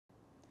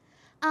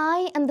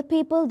I am the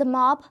people, the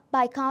mob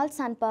by Carl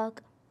Sandburg.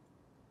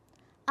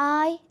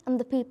 I am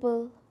the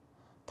people,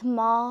 the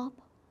mob,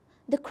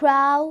 the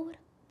crowd,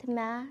 the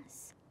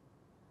mass.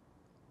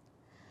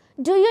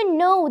 Do you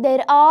know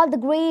that all the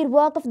great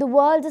work of the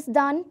world is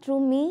done through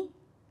me?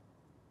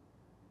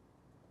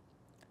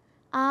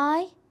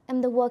 I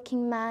am the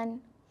working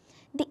man,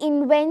 the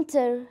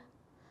inventor,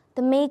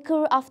 the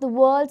maker of the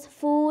world's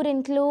food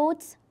and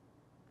clothes.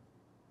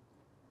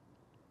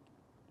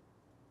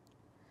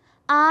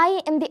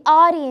 I am the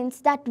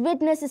audience that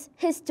witnesses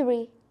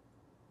history.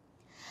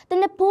 The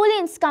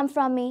Napoleons come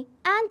from me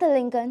and the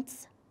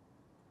Lincolns.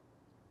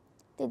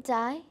 They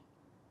die.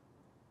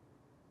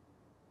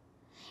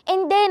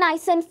 And then I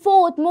send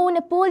forth more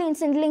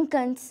Napoleons and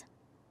Lincolns.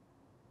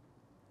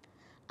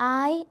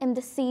 I am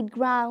the seed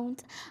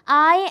ground.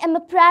 I am a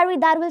prairie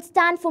that will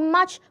stand for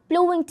much,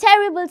 blowing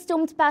terrible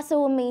storms pass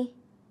over me.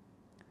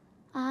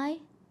 I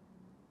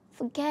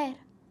forget.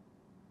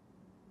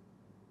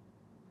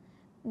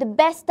 The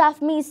best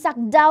of me is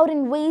sucked out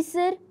and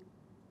wasted,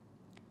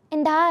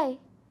 and I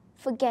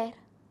forget.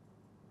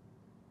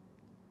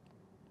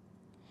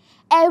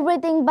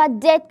 Everything but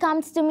death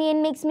comes to me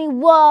and makes me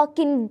work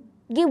and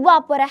give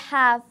up what I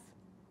have,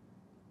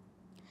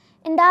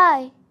 and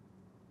I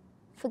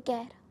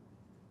forget.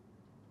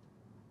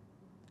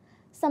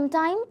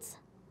 Sometimes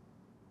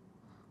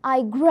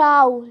I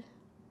growl,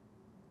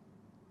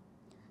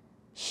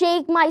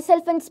 shake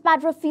myself and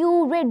spatter a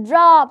few red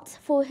drops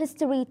for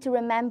history to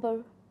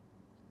remember.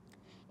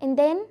 And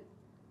then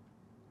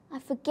I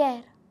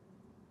forget.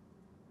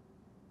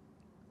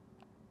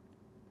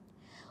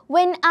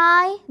 When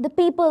I, the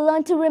people,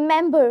 learn to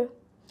remember,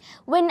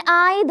 when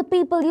I, the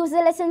people, use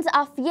the lessons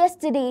of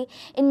yesterday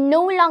and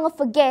no longer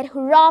forget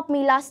who robbed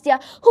me last year,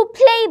 who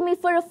played me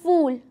for a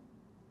fool,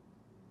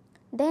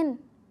 then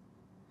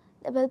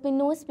there will be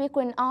no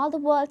speaker in all the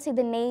world say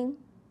the name,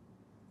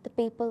 the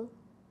people.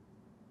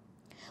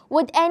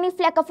 With any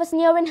fleck of a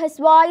sneer in his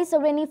voice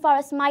or any for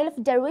a smile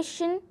of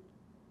derision,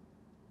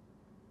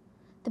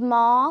 the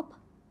mob,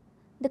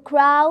 the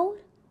crowd,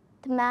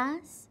 the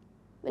mass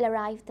will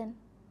arrive then.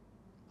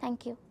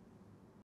 Thank you.